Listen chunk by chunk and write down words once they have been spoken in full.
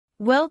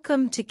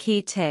Welcome to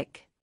Key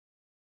Tech.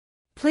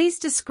 Please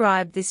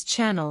describe this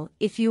channel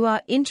if you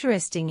are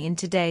interested in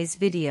today's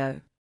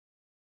video.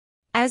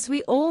 As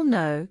we all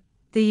know,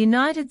 the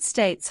United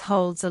States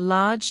holds a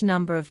large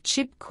number of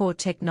chip core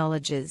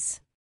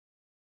technologies.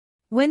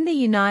 When the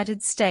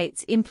United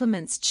States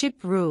implements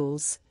chip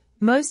rules,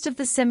 most of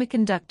the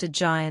semiconductor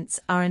giants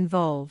are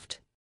involved.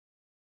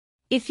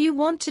 If you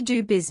want to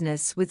do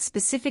business with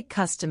specific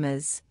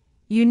customers,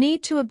 you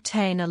need to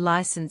obtain a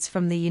license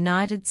from the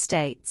United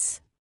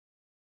States.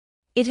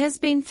 It has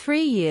been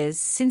 3 years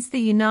since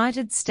the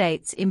United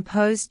States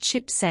imposed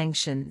chip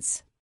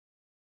sanctions.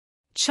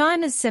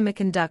 China's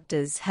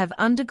semiconductors have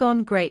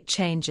undergone great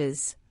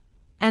changes,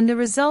 and the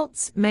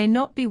results may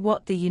not be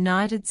what the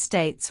United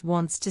States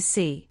wants to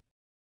see.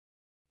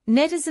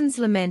 Netizens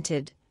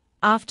lamented,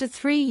 after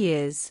 3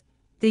 years,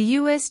 the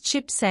US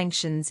chip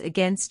sanctions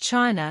against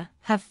China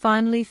have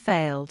finally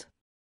failed.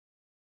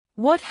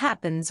 What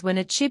happens when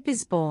a chip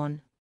is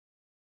born?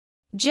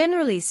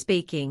 Generally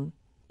speaking,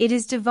 it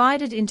is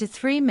divided into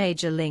 3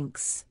 major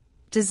links: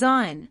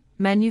 design,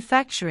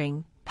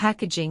 manufacturing,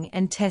 packaging,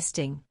 and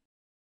testing.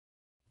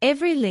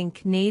 Every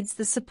link needs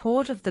the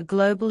support of the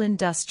global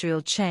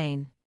industrial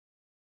chain.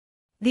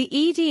 The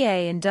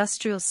EDA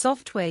industrial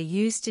software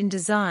used in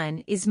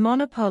design is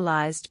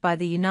monopolized by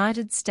the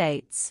United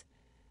States,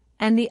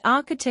 and the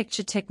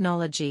architecture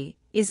technology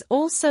is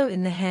also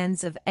in the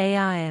hands of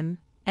ARM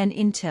and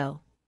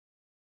Intel.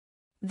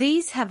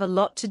 These have a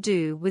lot to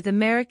do with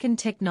American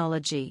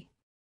technology.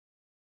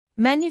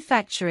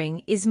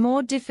 Manufacturing is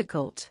more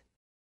difficult.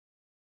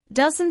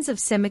 Dozens of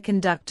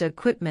semiconductor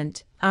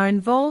equipment are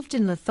involved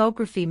in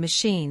lithography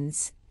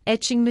machines,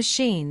 etching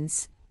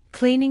machines,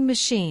 cleaning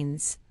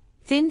machines,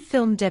 thin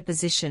film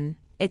deposition,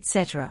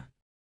 etc.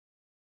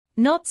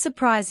 Not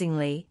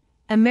surprisingly,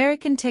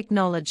 American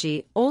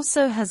technology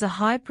also has a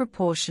high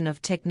proportion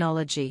of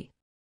technology.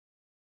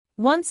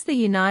 Once the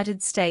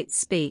United States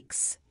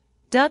speaks,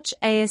 Dutch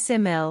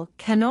ASML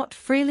cannot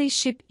freely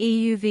ship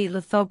EUV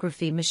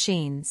lithography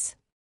machines.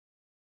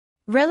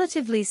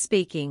 Relatively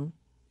speaking,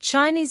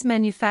 Chinese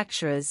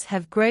manufacturers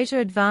have greater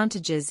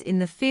advantages in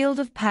the field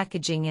of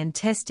packaging and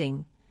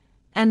testing,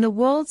 and the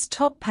world's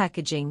top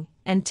packaging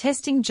and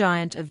testing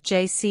giant of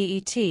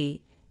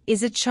JCET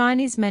is a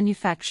Chinese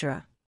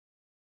manufacturer.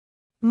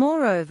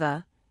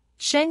 Moreover,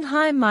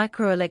 Shanghai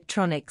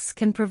Microelectronics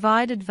can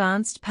provide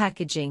advanced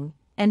packaging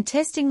and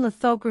testing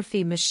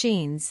lithography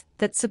machines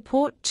that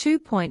support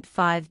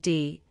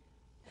 2.5D,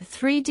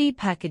 3D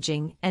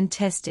packaging and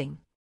testing.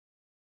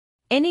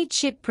 Any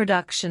chip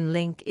production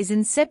link is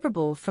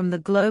inseparable from the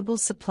global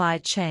supply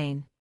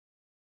chain.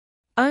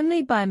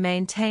 Only by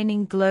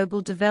maintaining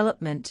global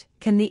development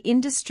can the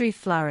industry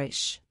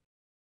flourish.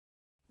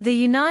 The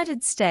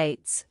United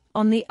States,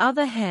 on the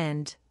other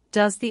hand,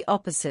 does the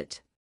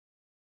opposite.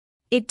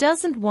 It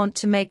doesn't want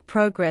to make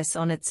progress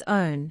on its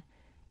own,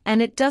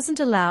 and it doesn't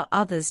allow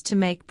others to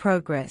make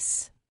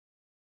progress.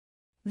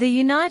 The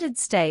United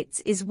States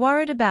is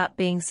worried about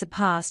being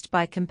surpassed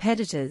by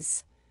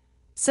competitors,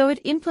 so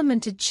it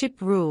implemented chip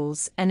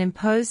rules and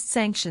imposed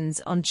sanctions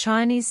on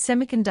Chinese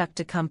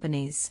semiconductor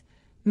companies,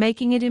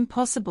 making it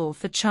impossible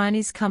for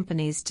Chinese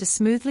companies to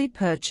smoothly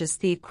purchase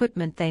the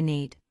equipment they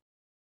need.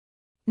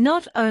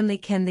 Not only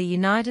can the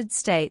United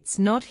States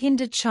not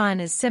hinder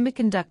China's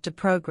semiconductor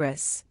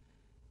progress,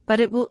 but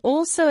it will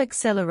also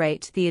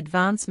accelerate the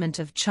advancement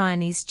of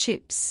Chinese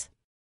chips.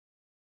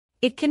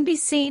 It can be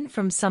seen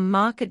from some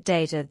market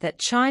data that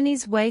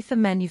Chinese wafer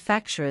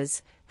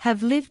manufacturers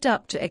have lived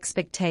up to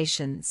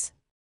expectations.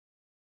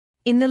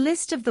 In the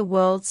list of the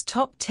world's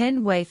top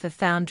 10 wafer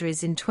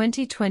foundries in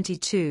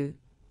 2022,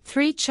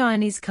 3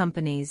 Chinese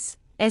companies,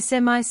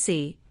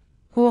 SMIC,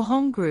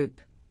 Huahong Group,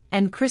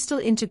 and Crystal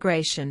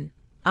Integration,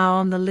 are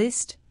on the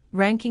list,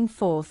 ranking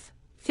 4th,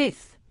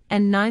 5th,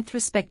 and 9th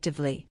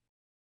respectively.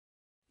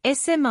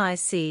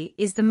 SMIC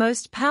is the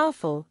most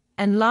powerful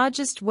and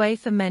largest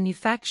wafer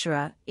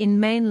manufacturer in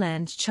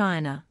mainland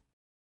China.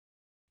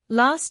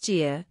 Last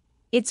year,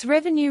 its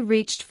revenue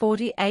reached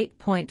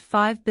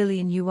 48.5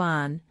 billion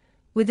yuan,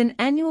 with an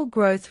annual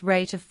growth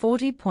rate of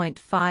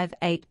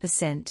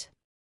 40.58%.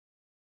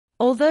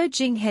 Although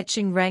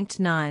Jingheqin ranked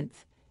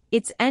 9th,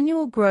 its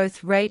annual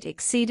growth rate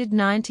exceeded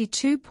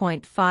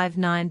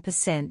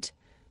 92.59%,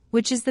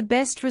 which is the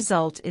best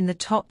result in the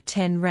top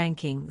 10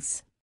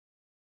 rankings.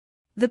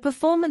 The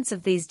performance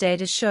of these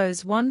data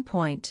shows one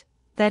point,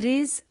 that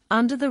is,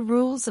 under the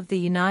rules of the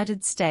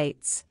United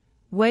States,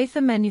 wafer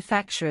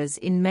manufacturers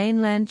in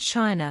mainland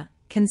China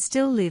can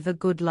still live a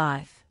good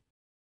life.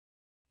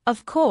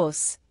 Of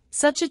course,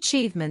 such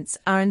achievements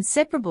are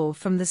inseparable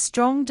from the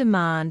strong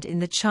demand in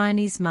the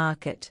Chinese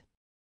market.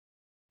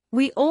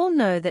 We all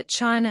know that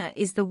China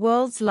is the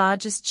world's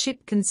largest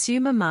chip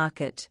consumer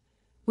market,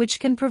 which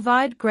can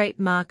provide great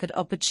market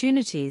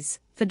opportunities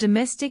for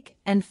domestic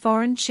and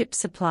foreign chip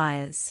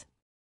suppliers.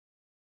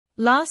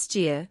 Last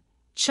year,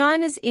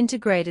 China's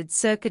integrated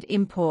circuit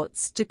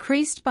imports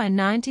decreased by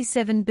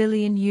 97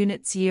 billion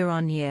units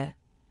year-on-year,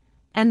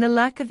 and the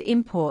lack of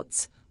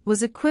imports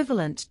was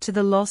equivalent to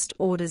the lost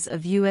orders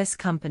of US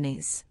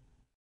companies.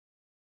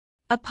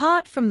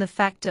 Apart from the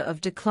factor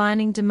of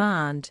declining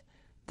demand,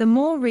 the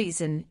more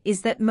reason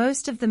is that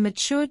most of the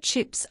mature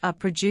chips are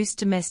produced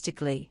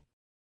domestically.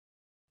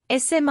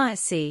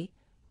 SMIC,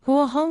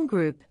 Hua Hong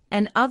Group,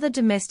 and other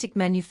domestic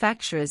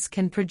manufacturers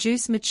can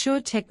produce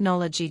mature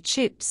technology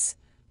chips,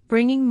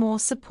 bringing more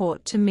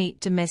support to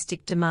meet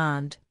domestic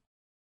demand.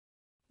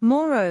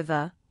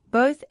 Moreover,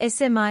 both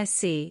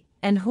SMIC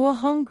and Hua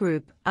Hong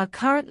Group are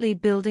currently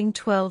building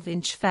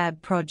 12-inch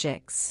fab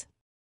projects.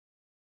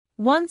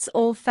 Once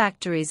all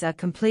factories are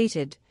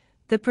completed,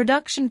 the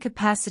production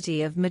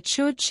capacity of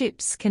mature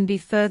chips can be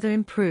further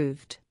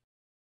improved.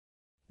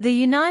 The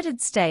United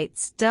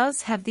States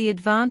does have the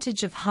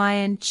advantage of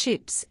high-end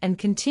chips and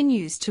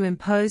continues to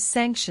impose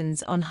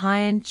sanctions on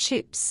high-end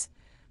chips,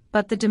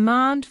 but the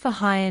demand for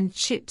high-end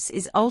chips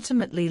is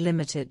ultimately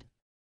limited.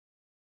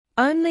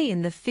 Only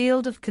in the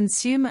field of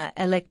consumer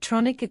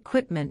electronic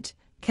equipment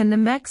can the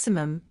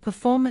maximum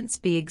performance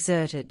be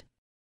exerted.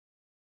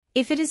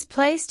 If it is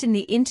placed in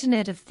the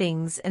Internet of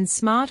Things and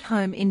smart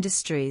home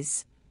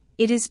industries,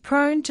 it is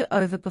prone to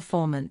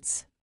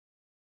overperformance.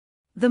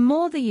 The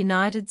more the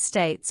United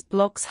States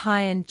blocks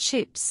high-end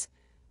chips,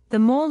 the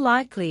more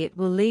likely it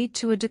will lead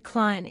to a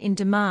decline in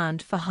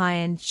demand for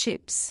high-end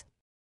chips.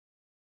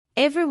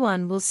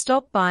 Everyone will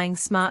stop buying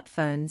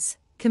smartphones,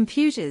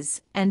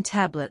 computers, and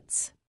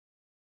tablets.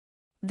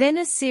 Then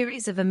a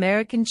series of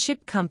American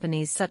chip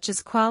companies such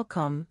as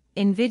Qualcomm,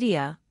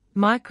 Nvidia,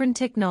 Micron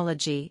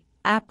Technology,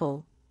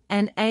 Apple,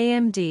 and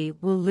AMD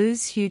will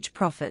lose huge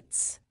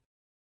profits.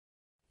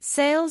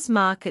 Sales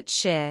market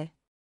share.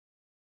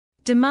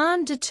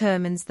 Demand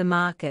determines the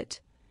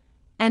market,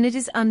 and it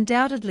is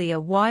undoubtedly a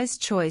wise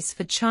choice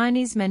for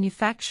Chinese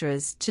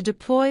manufacturers to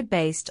deploy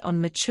based on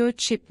mature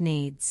chip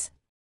needs.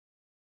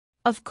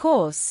 Of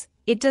course,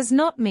 it does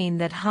not mean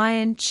that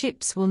high-end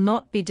chips will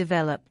not be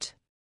developed.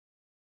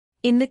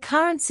 In the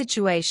current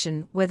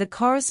situation where the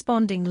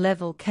corresponding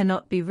level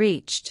cannot be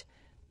reached,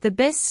 the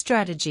best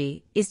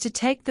strategy is to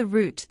take the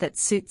route that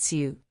suits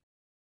you.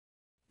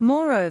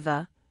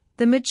 Moreover,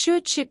 the mature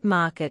chip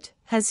market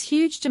has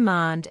huge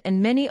demand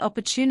and many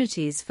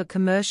opportunities for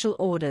commercial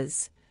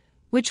orders,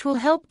 which will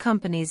help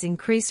companies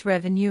increase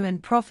revenue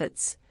and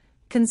profits,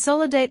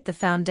 consolidate the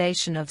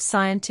foundation of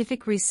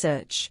scientific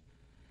research,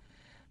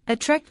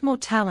 attract more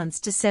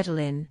talents to settle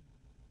in,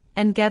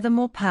 and gather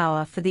more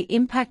power for the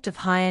impact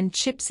of high-end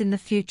chips in the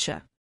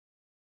future.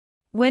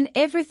 When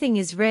everything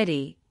is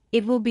ready,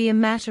 it will be a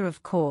matter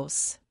of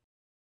course.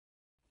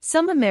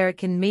 Some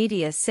American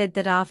media said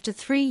that after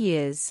 3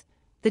 years,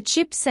 the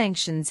chip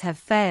sanctions have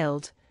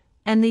failed,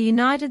 and the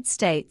United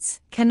States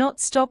cannot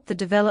stop the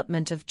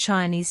development of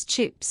Chinese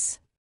chips.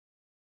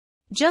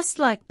 Just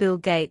like Bill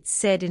Gates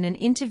said in an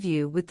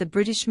interview with the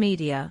British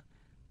media,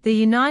 the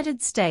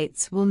United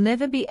States will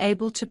never be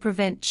able to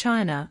prevent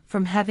China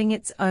from having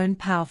its own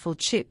powerful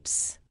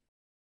chips.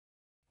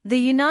 The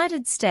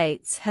United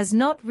States has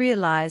not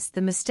realized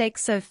the mistake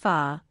so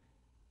far,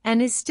 and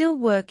is still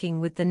working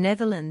with the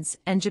Netherlands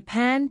and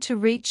Japan to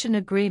reach an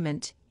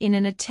agreement in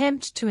an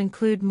attempt to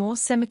include more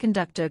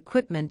semiconductor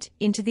equipment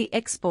into the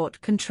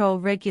export control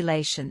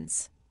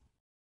regulations.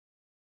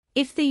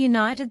 If the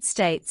United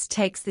States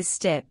takes this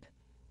step,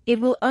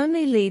 it will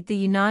only lead the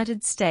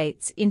United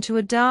States into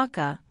a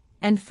darker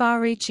and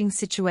far-reaching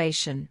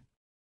situation.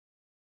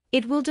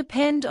 It will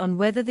depend on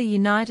whether the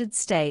United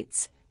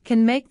States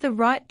can make the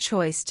right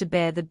choice to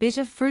bear the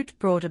bitter fruit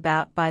brought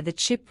about by the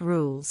chip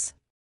rules.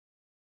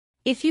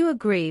 If you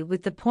agree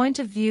with the point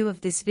of view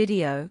of this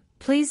video,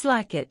 please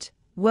like it,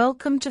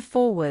 welcome to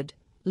Forward,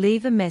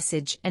 leave a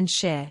message and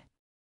share.